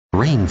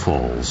Rain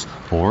falls,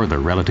 or the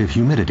relative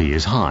humidity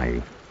is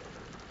high.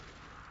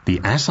 The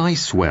asci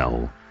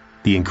swell.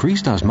 The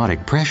increased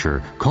osmotic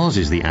pressure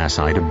causes the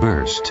asci to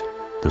burst.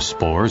 The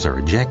spores are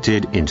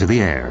ejected into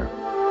the air.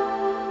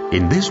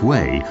 In this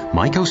way,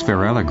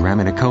 Mycosphaerella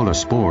graminicola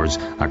spores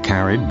are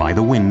carried by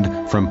the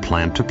wind from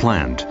plant to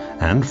plant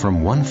and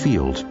from one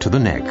field to the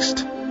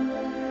next.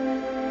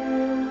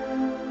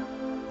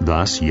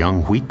 Thus,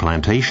 young wheat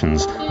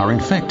plantations are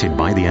infected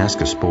by the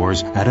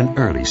ascospores at an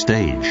early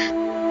stage.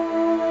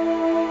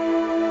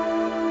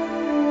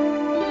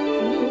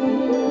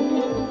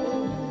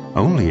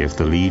 Only if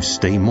the leaves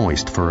stay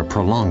moist for a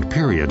prolonged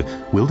period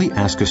will the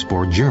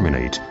ascospore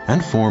germinate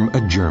and form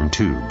a germ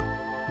tube.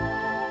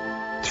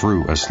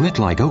 Through a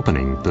slit-like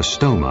opening, the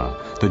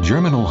stoma, the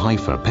germinal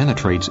hypha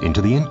penetrates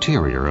into the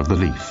interior of the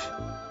leaf.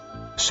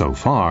 So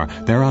far,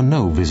 there are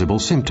no visible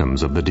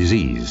symptoms of the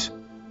disease.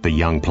 The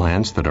young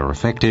plants that are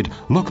affected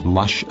look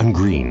lush and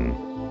green.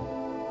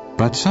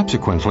 But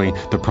subsequently,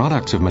 the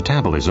products of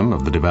metabolism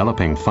of the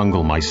developing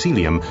fungal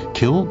mycelium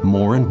kill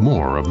more and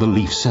more of the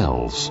leaf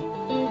cells.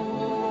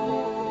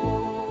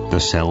 The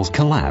cells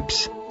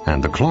collapse,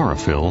 and the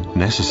chlorophyll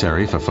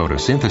necessary for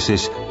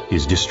photosynthesis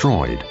is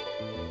destroyed.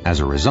 As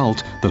a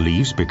result, the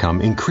leaves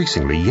become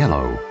increasingly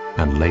yellow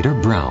and later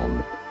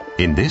brown.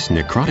 In this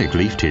necrotic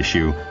leaf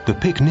tissue, the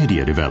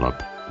pycnidia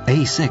develop,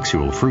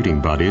 asexual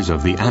fruiting bodies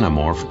of the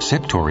anamorph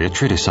Septoria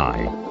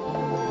tritici.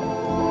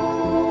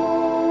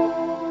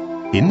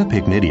 In the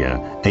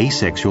pycnidia,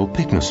 asexual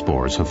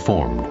pycnospores have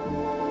formed.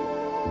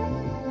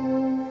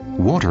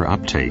 Water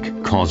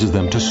uptake causes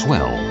them to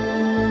swell.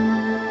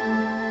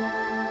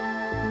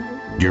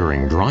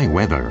 During dry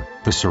weather,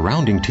 the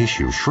surrounding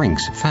tissue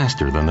shrinks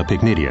faster than the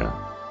pycnidia.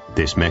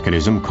 This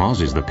mechanism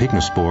causes the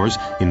pycnospores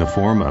in the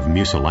form of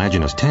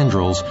mucilaginous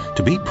tendrils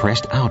to be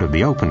pressed out of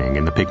the opening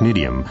in the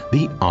pycnidium,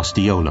 the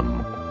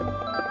osteolum.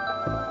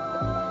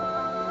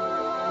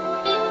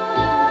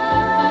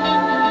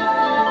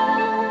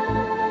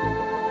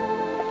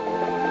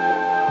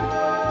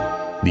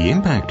 The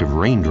impact of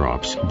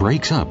raindrops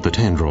breaks up the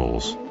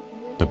tendrils.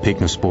 The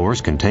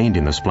pycnospores contained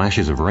in the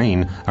splashes of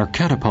rain are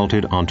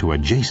catapulted onto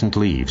adjacent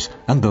leaves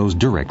and those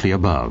directly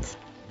above.